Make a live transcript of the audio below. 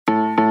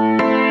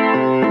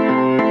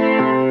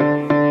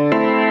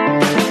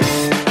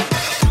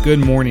Good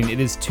morning.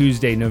 It is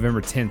Tuesday,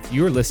 November 10th.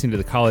 You are listening to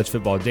the College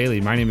Football Daily.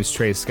 My name is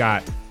Trey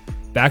Scott.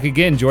 Back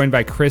again, joined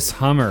by Chris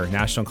Hummer,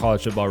 national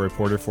college football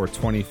reporter for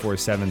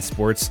 24/7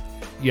 Sports.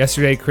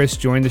 Yesterday, Chris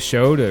joined the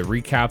show to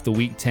recap the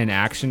Week 10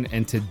 action,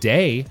 and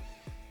today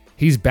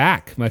he's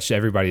back, much to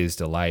everybody's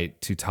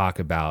delight, to talk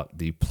about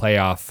the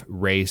playoff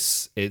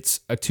race.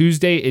 It's a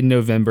Tuesday in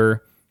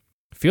November.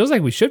 Feels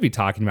like we should be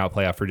talking about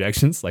playoff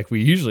projections like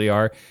we usually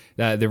are.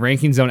 The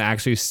rankings don't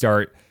actually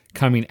start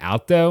coming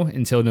out though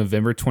until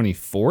November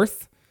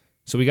 24th.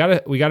 So we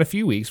got a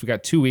few weeks. We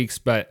got 2 weeks,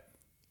 but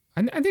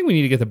I think we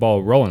need to get the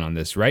ball rolling on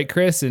this, right,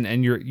 Chris?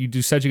 And you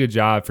do such a good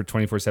job for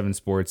 24/7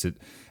 Sports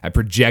at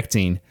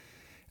projecting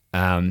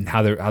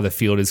how the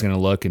field is going to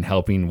look and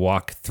helping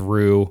walk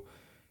through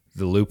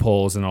the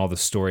loopholes and all the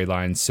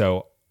storylines.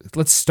 So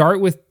let's start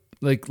with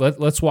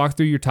let's walk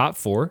through your top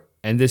four.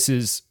 And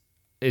it's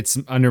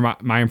under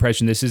my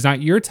impression, this is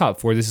not your top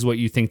four. This is what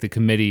you think the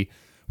committee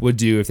would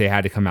do if they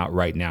had to come out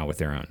right now with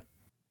their own.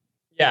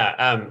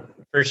 Yeah,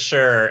 for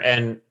sure.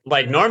 And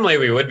normally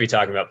we would be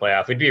talking about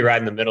playoff. We'd be right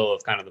in the middle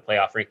of kind of the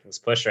playoff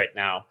rankings push right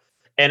now.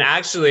 And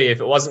actually,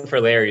 if it wasn't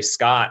for Larry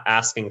Scott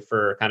asking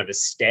for kind of a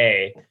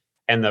stay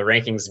and the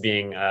rankings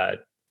being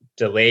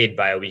delayed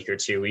by a week or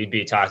two, we'd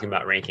be talking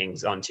about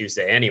rankings on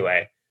Tuesday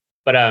anyway.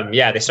 But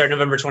they start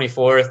November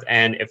 24th.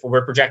 And if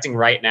we're projecting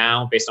right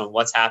now, based on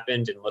what's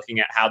happened and looking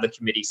at how the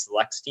committee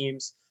selects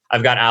teams,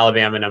 I've got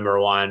Alabama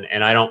number one,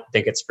 and I don't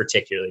think it's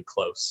particularly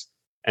close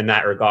in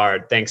that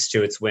regard, thanks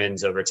to its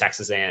wins over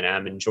Texas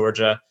A&M and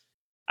Georgia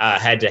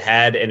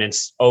head-to-head, and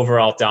its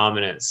overall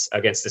dominance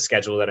against a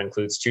schedule that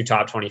includes two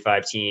top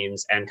 25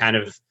 teams and kind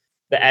of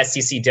the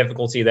SEC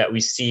difficulty that we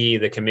see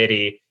the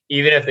committee,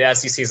 even if the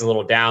SEC is a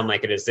little down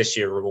like it is this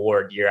year,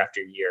 reward year after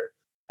year.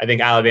 I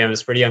think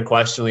Alabama's pretty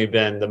unquestionably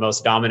been the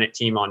most dominant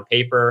team on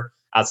paper,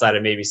 outside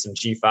of maybe some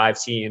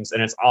G5 teams.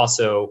 And it's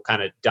also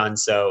kind of done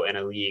so in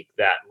a league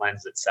that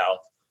lends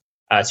itself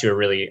to a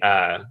really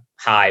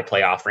high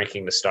playoff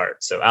ranking to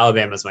start. So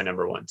Alabama's my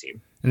number one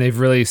team. And they've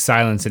really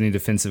silenced any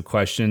defensive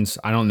questions.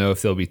 I don't know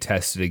if they'll be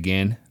tested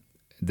again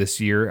this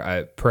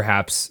year,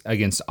 perhaps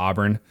against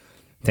Auburn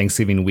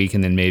Thanksgiving week,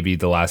 and then maybe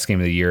the last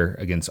game of the year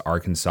against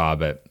Arkansas.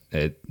 But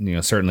it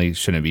certainly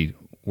shouldn't be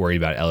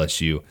worried about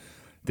LSU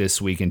this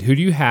weekend. Who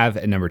do you have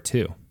at number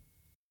two?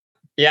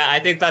 Yeah, I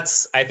think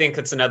that's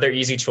another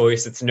easy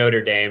choice. It's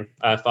Notre Dame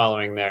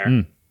following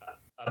their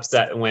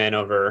upset win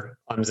over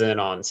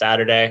Clemson on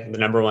Saturday, the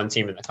number one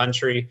team in the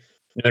country.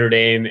 Notre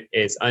Dame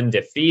is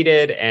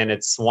undefeated, and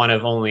it's one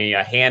of only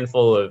a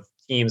handful of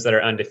teams that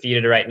are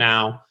undefeated right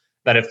now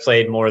that have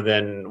played more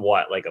than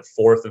a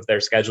fourth of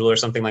their schedule or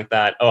something like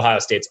that. Ohio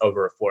State's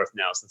over a fourth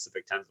now since the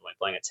Big Ten's only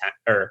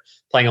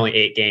playing only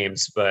 8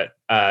 games, but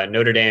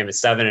Notre Dame is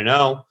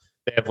 7-0.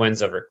 They have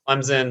wins over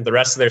Clemson. The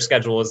rest of their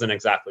schedule isn't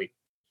exactly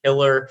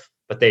killer,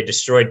 but they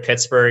destroyed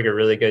Pittsburgh, a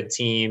really good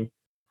team.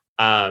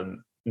 Honestly,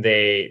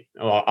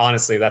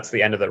 that's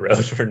the end of the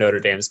road for Notre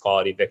Dame's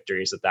quality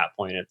victories at that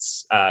point.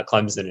 It's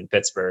Clemson and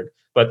Pittsburgh.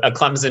 But a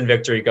Clemson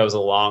victory goes a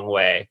long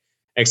way,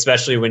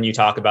 especially when you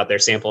talk about their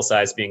sample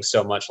size being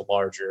so much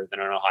larger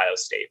than an Ohio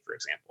State, for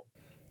example.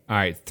 All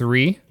right,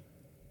 3.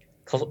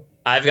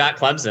 I've got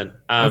Clemson.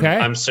 Okay.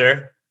 I'm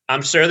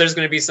sure there's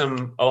going to be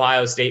some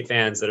Ohio State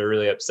fans that are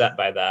really upset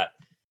by that.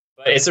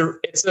 But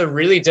it's a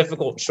really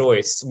difficult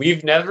choice.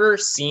 We've never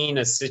seen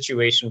a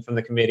situation from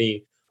the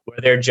committee where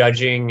they're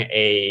judging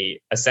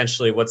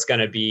essentially what's going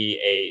to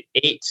be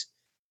a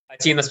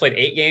team that's played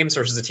 8 games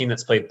versus a team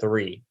that's played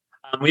 3.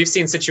 We've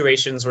seen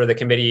situations where the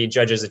committee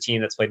judges a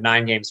team that's played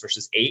 9 games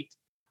versus 8.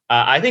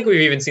 I think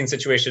we've even seen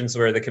situations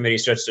where the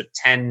committee's judged a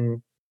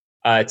team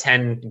that's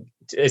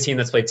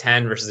played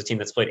 10 versus a team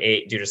that's played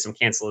 8 due to some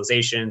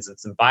cancelizations and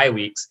some bye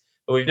weeks.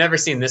 But we've never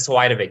seen this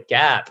wide of a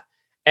gap.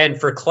 And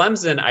for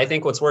Clemson, I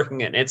think what's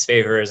working in its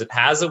favor is it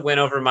has a win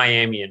over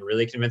Miami in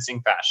really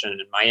convincing fashion.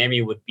 And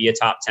Miami would be a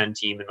top 10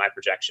 team in my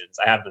projections.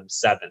 I have them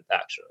 7th,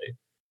 actually.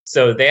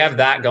 So they have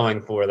that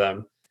going for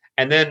them.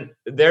 And then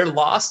their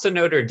loss to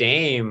Notre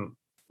Dame,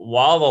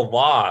 while the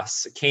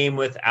loss came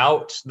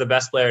without the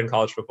best player in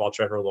college football,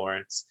 Trevor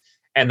Lawrence,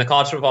 and the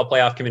College Football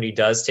Playoff Committee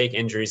does take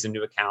injuries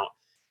into account.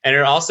 And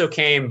it also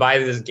came by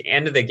the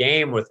end of the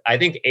game with, I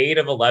think, 8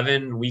 of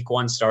 11 week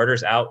 1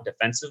 starters out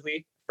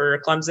defensively for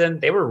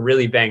Clemson. They were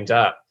really banged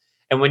up.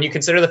 And when you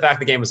consider the fact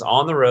the game was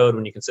on the road,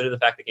 when you consider the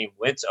fact the game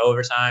went to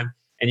overtime,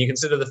 and you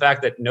consider the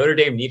fact that Notre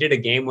Dame needed a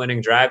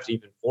game-winning drive to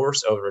even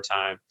force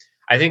overtime,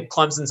 I think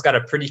Clemson's got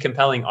a pretty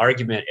compelling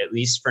argument, at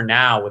least for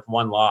now, with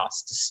 1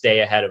 loss to stay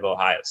ahead of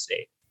Ohio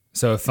State.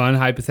 So a fun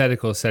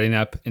hypothetical setting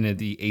up in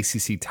the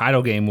ACC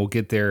title game. We'll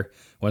get there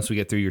once we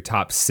get through your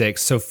top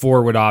 6. So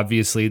 4 would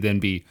obviously then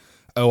be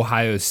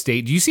Ohio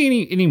State. Do you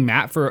see any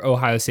map for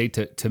Ohio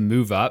State to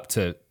move up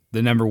to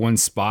the number 1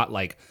 spot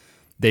like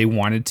they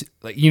wanted to?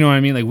 You know what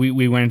I mean? Like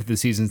we went into the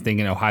season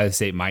thinking Ohio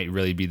State might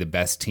really be the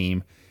best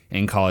team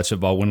in college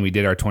football. When we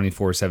did our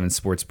 24/7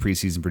 Sports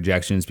preseason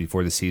projections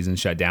before the season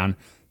shut down,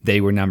 they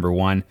were number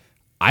 1.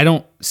 I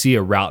don't see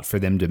a route for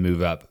them to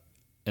move up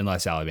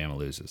unless Alabama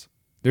loses.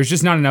 There's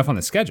just not enough on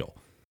the schedule.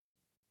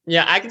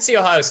 Yeah, I can see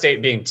Ohio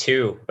State being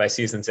 2 by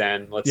season's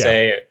end. Let's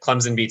say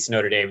Clemson beats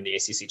Notre Dame in the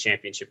ACC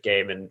championship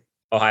game and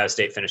Ohio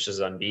State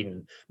finishes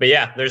unbeaten. But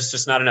yeah, there's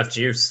just not enough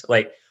juice.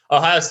 Like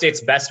Ohio State's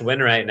best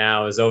win right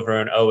now is over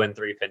an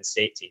 0-3 Penn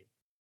State team.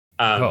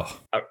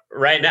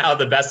 Right now,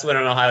 the best win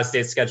on Ohio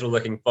State's schedule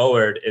looking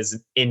forward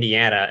is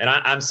Indiana. And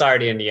I'm sorry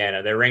to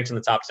Indiana. They're ranked in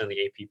the top 10 of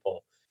the AP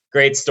poll.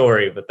 Great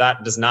story, but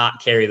that does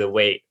not carry the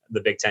weight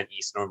the Big Ten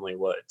East normally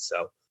would.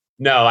 So,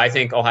 no, I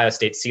think Ohio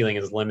State's ceiling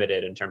is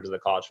limited in terms of the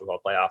college football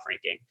playoff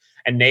ranking.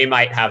 And they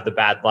might have the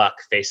bad luck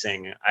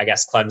facing, I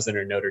guess, Clemson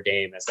or Notre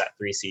Dame as that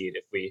 3 seed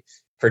if we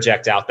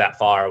project out that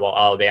far, while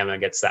Alabama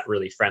gets that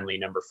really friendly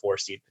number 4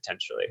 seed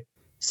potentially.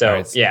 So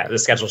right, yeah, the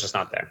schedule's just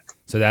not there.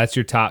 So that's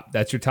your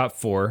top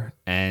 4,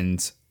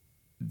 and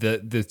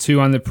the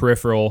 2 on the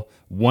peripheral,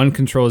 one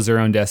controls their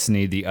own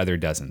destiny, the other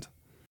doesn't.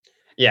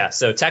 Yeah,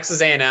 so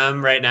Texas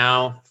A&M right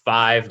now,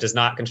 5, does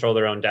not control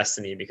their own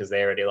destiny because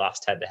they already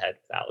lost head-to-head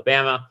with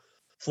Alabama.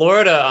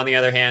 Florida, on the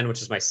other hand,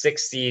 which is my 6th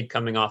seed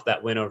coming off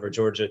that win over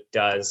Georgia,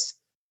 does.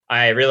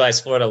 I realize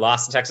Florida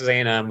lost to Texas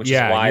A&M, which is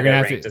why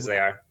they're ranked as they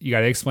are. You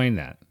got to explain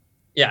that.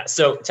 Yeah,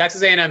 so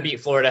Texas A&M beat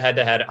Florida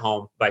head-to-head at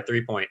home by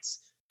 3 points.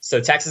 So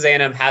Texas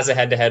A&M has a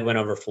head-to-head win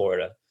over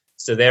Florida.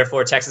 So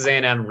therefore, Texas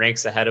A&M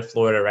ranks ahead of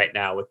Florida right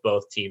now with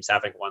both teams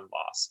having 1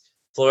 loss.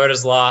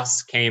 Florida's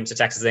loss came to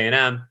Texas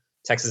A&M.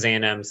 Texas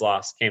A&M's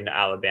loss came to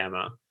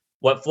Alabama.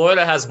 What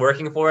Florida has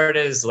working for it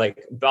is,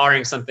 like,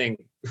 barring something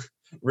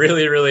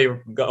really, really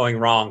going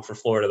wrong for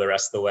Florida the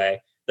rest of the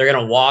way, they're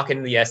going to walk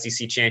into the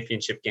SEC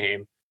championship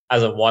game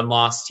as a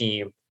 1-loss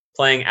team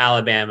playing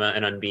Alabama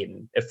and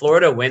unbeaten. If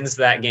Florida wins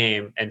that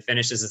game and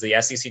finishes as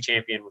the SEC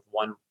champion with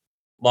 1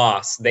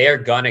 loss, they are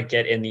going to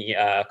get in the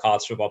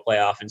college football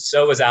playoff, and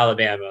so is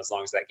Alabama as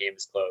long as that game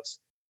is close,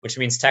 which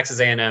means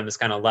Texas A&M is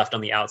kind of left on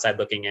the outside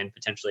looking in,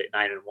 potentially at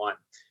 9-1.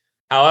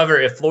 However,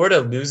 if Florida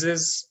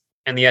loses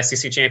and the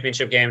SEC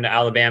championship game to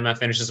Alabama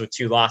finishes with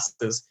 2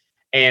 losses,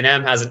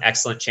 A&M has an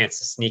excellent chance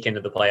to sneak into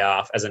the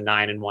playoff as a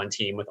 9-1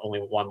 team with only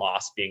 1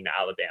 loss being to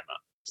Alabama.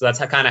 So that's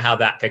kind of how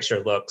that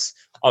picture looks,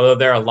 although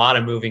there are a lot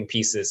of moving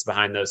pieces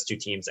behind those 2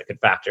 teams that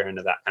could factor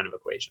into that kind of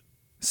equation.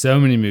 So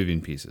many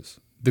moving pieces.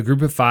 The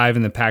group of 5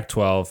 in the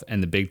Pac-12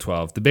 and the Big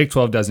 12. The Big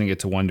 12 doesn't get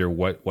to wonder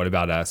what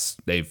about us.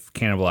 They've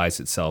cannibalized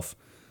itself,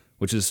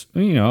 which is,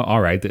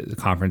 all right. The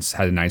conference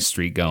had a nice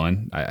streak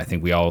going. I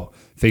think we all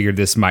figured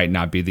this might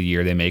not be the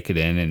year they make it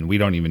in, and we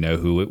don't even know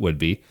who it would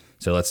be.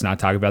 So let's not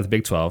talk about the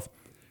Big 12.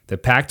 The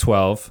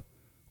Pac-12,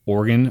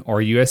 Oregon or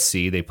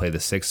USC, they play the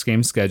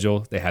 6-game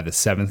schedule. They have the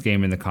 7th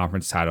game in the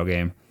conference title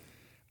game.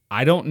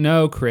 I don't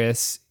know,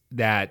 Chris,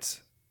 that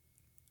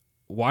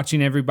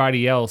watching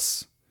everybody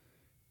else,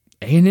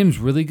 A&M's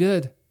really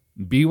good.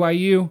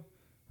 BYU,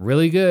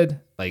 really good.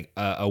 Like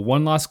a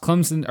 1-loss a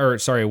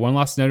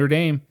 1-loss Notre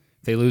Dame.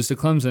 If they lose to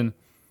Clemson,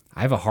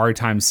 I have a hard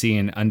time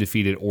seeing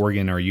undefeated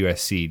Oregon or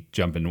USC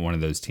jump into one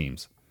of those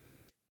teams.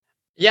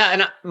 Yeah,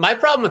 and my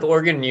problem with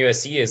Oregon and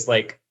USC is,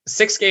 like,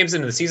 6 games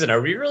into the season,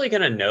 are we really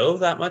going to know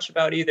that much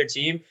about either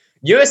team?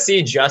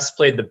 USC just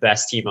played the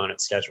best team on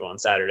its schedule on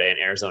Saturday in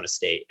Arizona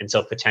State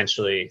until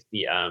potentially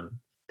the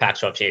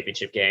Pac-12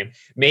 championship game.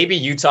 Maybe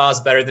Utah is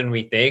better than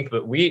we think,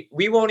 but we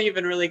won't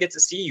even really get to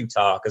see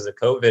Utah because of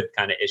COVID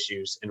kind of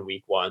issues in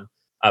week 1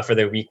 for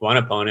their week 1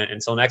 opponent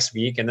until next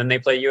week. And then they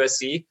play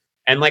USC.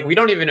 And, like, we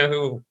don't even know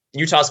who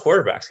Utah's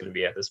quarterback's going to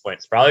be at this point.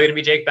 It's probably going to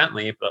be Jake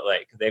Bentley, but,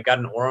 like, they've got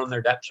an oar on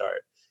their depth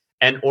chart.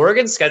 And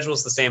Oregon's schedule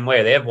is the same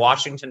way. They have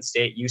Washington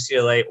State,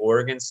 UCLA,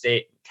 Oregon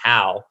State,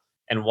 Cal,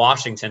 and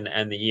Washington to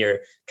end the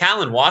year.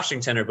 Cal and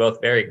Washington are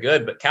both very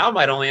good, but Cal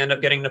might only end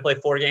up getting to play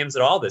 4 games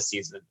at all this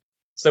season.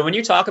 So when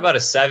you talk about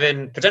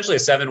potentially a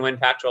 7-win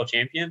Pac-12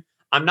 champion,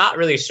 I'm not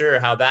really sure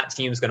how that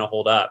team's going to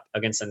hold up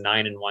against a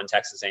 9-1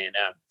 Texas A&M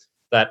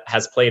that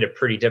has played a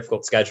pretty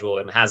difficult schedule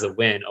and has a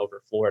win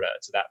over Florida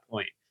to that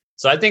point.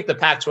 So I think the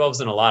Pac-12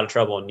 is in a lot of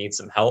trouble and needs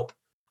some help,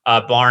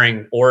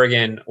 barring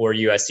Oregon or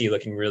USC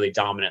looking really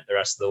dominant the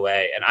rest of the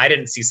way. And I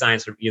didn't see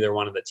signs from either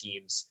one of the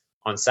teams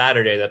on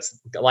Saturday.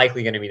 That's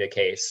likely going to be the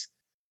case.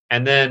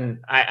 And then,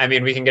 I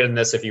mean, we can get into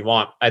this if you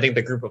want. I think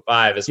the group of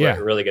 5 is where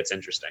it really gets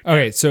interesting.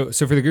 Okay, so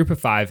for the group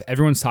of 5,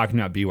 everyone's talking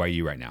about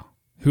BYU right now.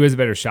 Who has a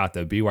better shot,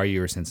 though,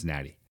 BYU or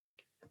Cincinnati?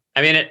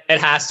 I mean, it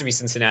has to be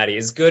Cincinnati.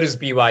 As good as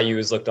BYU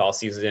has looked all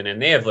season,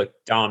 and they have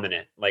looked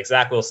dominant. Like,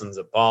 Zach Wilson's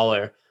a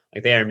baller.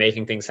 Like, they are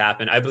making things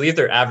happen. I believe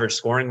their average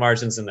scoring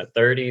margin's in the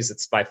 30s.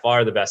 It's by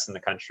far the best in the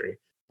country.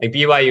 Like,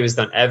 BYU has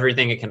done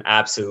everything it can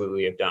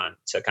absolutely have done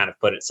to kind of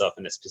put itself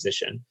in this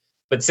position.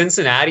 But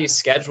Cincinnati's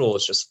schedule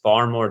is just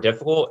far more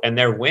difficult, and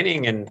they're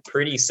winning in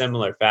pretty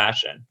similar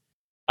fashion.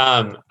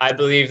 I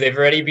believe they've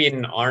already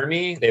beaten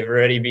Army, they've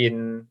already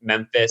beaten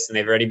Memphis, and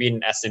they've already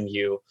beaten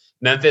SMU.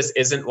 Memphis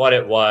isn't what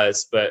it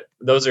was, but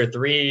those are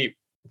 3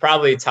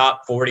 probably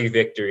top 40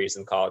 victories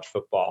in college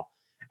football.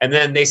 And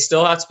then they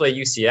still have to play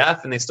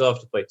UCF, and they still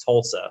have to play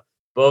Tulsa,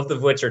 both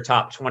of which are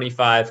top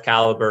 25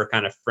 caliber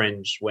kind of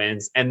fringe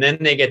wins. And then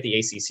they get the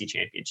ACC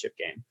championship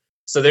game.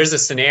 So there's a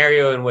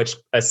scenario in which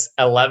a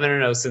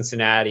 11-0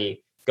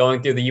 Cincinnati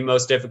going through the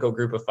most difficult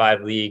group of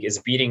 5 league, is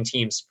beating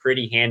teams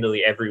pretty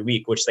handily every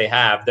week, which they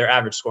have. Their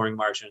average scoring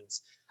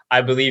margins,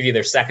 I believe,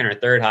 either second or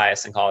third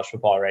highest in college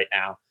football right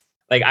now.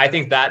 Like, I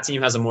think that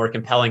team has a more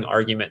compelling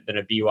argument than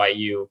a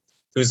BYU,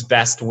 whose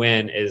best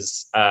win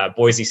is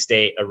Boise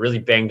State, a really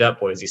banged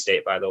up Boise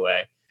State, by the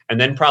way. And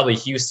then probably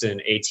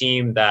Houston, a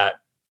team that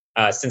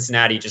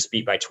Cincinnati just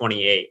beat by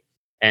 28.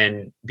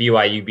 And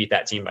BYU beat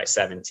that team by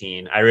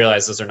 17. I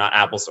realize those are not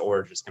apples to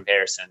oranges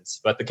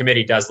comparisons, but the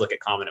committee does look at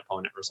common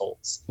opponent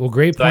results. Well,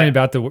 great point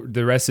about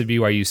the rest of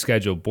BYU's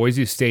schedule.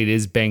 Boise State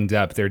is banged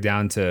up. They're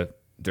down to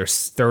their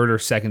third or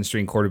second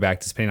string quarterback,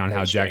 depending on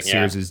how Jack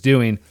Sears is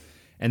doing.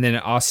 And then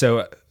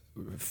also,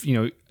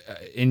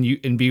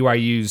 in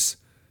BYU's,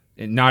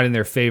 not in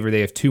their favor, they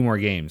have 2 more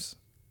games,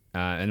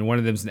 and one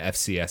of them is an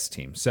FCS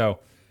team. So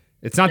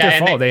it's not their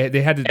fault.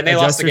 They had to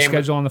adjust their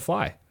schedule on the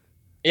fly.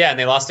 Yeah, and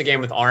they lost a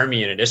game with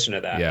Army in addition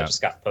to that. That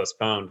just got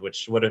postponed,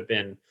 which would have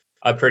been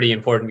a pretty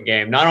important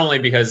game, not only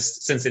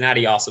because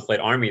Cincinnati also played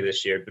Army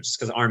this year, but just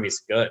because Army's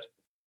good.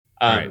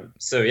 Right.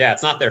 So, yeah,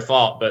 it's not their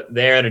fault, but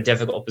they're in a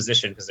difficult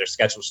position because their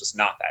schedule's just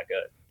not that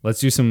good. Let's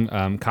do some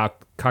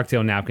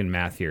cocktail napkin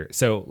math here.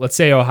 So let's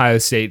say Ohio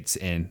State's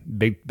in.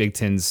 Big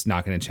Ten's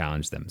not going to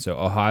challenge them. So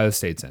Ohio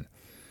State's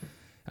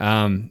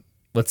in.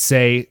 Let's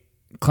say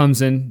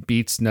Clemson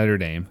beats Notre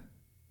Dame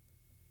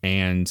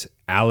and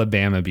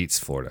Alabama beats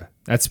Florida.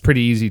 That's pretty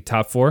easy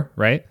top 4,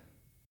 right?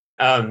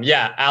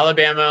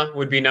 Alabama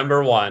would be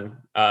number 1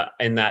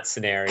 in that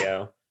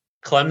scenario.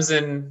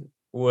 Clemson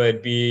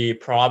would be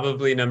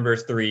probably number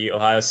 3.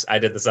 I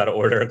did this out of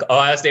order.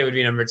 Ohio State would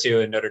be number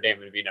 2, and Notre Dame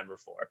would be number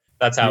 4.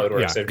 That's how it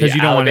works. Because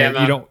you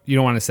don't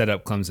want to set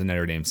up Clemson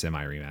Notre Dame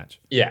semi rematch.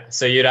 Yeah,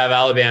 so you'd have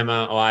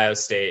Alabama, Ohio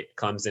State,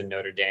 Clemson,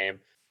 Notre Dame.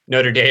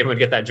 Notre Dame would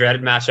get that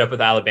dreaded matchup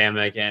with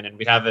Alabama again, and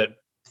we'd have a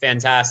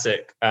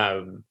fantastic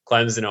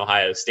Clemson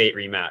Ohio State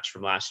rematch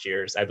from last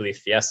year's, I believe,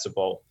 Fiesta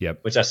Bowl.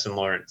 Yep. With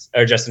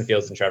Justin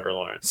Fields and Trevor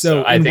Lawrence.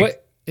 So I think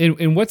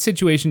in what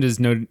situation does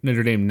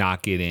Notre Dame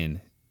not get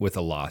in with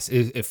a loss?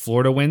 If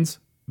Florida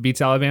beats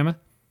Alabama,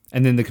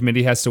 and then the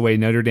committee has to weigh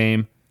Notre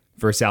Dame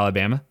versus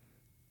Alabama?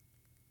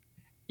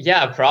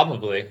 Yeah,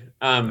 probably.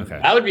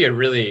 That'd be a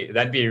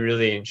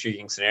really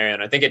intriguing scenario,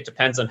 and I think it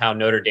depends on how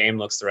Notre Dame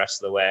looks the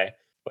rest of the way.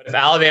 But if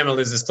Alabama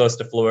loses close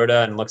to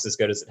Florida and looks as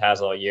good as it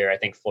has all year, I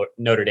think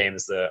Notre Dame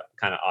is the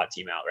kind of odd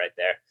team out right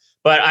there.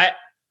 But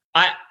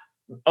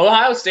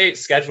Ohio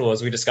State's schedule,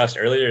 as we discussed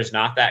earlier, is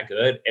not that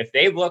good. If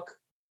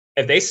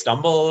they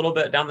stumble a little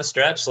bit down the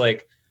stretch,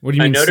 like, what do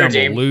you mean Notre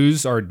Dame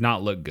lose or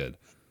not look good?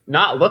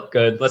 Not look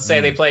good. Let's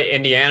say they play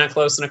Indiana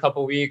close in a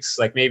couple weeks.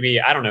 Like, maybe,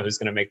 I don't know who's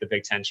going to make the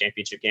Big Ten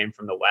championship game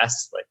from the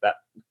West. Like, that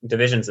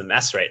division's a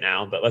mess right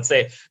now. But let's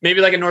say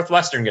maybe like a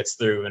Northwestern gets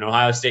through and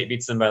Ohio State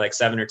beats them by like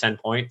 7 or 10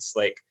 points.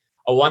 Like,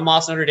 a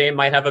 1-loss Notre Dame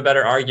might have a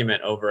better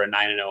argument over a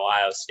 9-0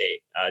 Ohio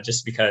State,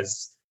 just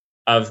because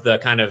of the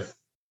kind of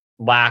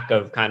lack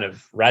of kind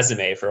of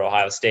resume for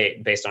Ohio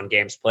State based on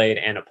games played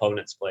and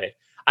opponents played.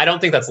 I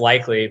don't think that's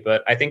likely,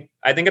 but I think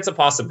it's a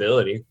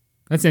possibility.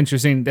 That's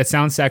interesting. That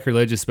sounds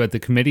sacrilegious, but the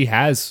committee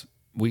has,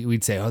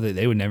 we'd say,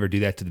 they would never do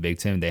that to the Big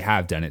Ten. They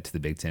have done it to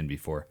the Big Ten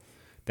before.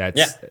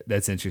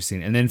 That's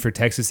interesting. And then for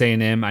Texas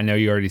A&M, I know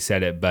you already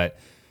said it, but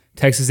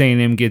Texas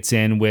A&M gets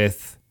in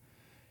with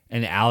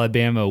an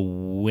Alabama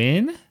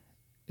win.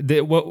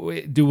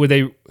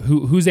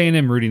 Who's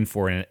A&M rooting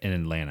for in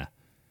Atlanta?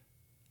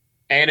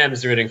 A&M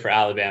is rooting for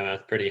Alabama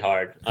pretty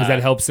hard because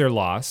that helps their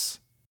loss.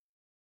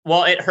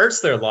 Well, it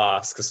hurts their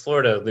loss because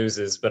Florida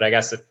loses, but I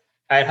guess it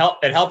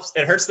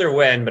hurts their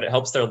win, but it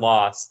helps their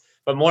loss.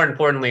 But more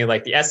importantly,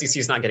 like, the SEC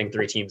is not getting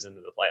 3 teams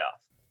into the playoff.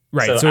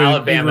 Right. So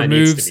Alabama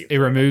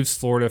removes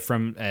Florida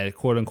from a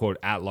quote unquote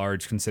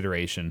at-large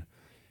consideration.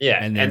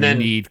 Yeah. And then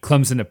you need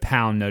Clemson to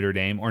pound Notre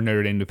Dame, or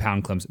Notre Dame to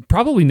pound Clemson.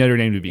 Probably Notre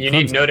Dame to beat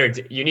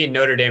Clemson. You need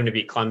Notre Dame to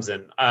beat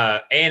Clemson.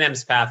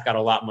 A&M's path got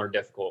a lot more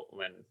difficult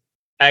when,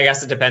 I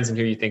guess it depends on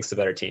who you think's the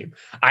better team.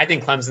 I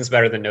think Clemson's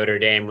better than Notre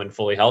Dame when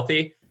fully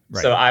healthy.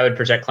 Right. So I would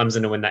project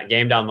Clemson to win that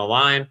game down the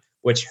line,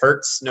 which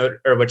hurts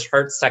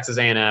Texas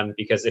A&M,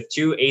 because if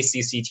 2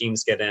 ACC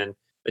teams get in,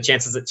 the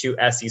chances that 2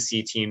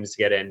 SEC teams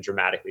get in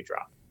dramatically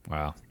drop.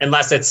 Wow.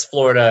 Unless it's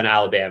Florida and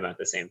Alabama at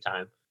the same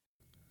time.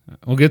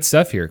 Well, good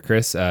stuff here,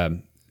 Chris.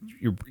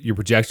 Your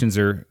projections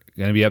are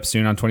going to be up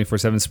soon on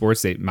 24/7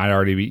 Sports. They might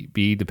already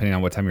be depending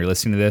on what time you're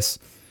listening to this.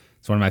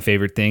 It's one of my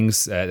favorite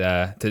things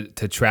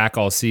to track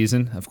all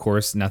season. Of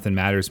course, nothing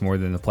matters more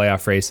than the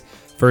playoff race.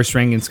 First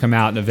rankings come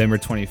out November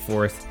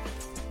 24th.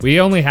 We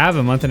only have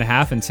a month and a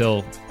half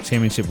until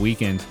championship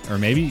weekend, or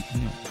maybe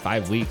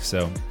 5 weeks.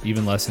 So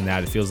even less than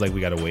that. It feels like we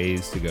got a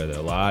ways to go,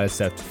 though. A lot of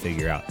stuff to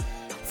figure out.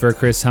 For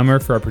Chris Hummer,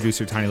 for our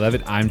producer Tiny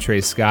Levitt, I'm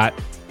Trey Scott.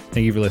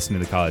 Thank you for listening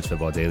to the College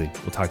Football Daily.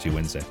 We'll talk to you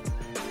Wednesday.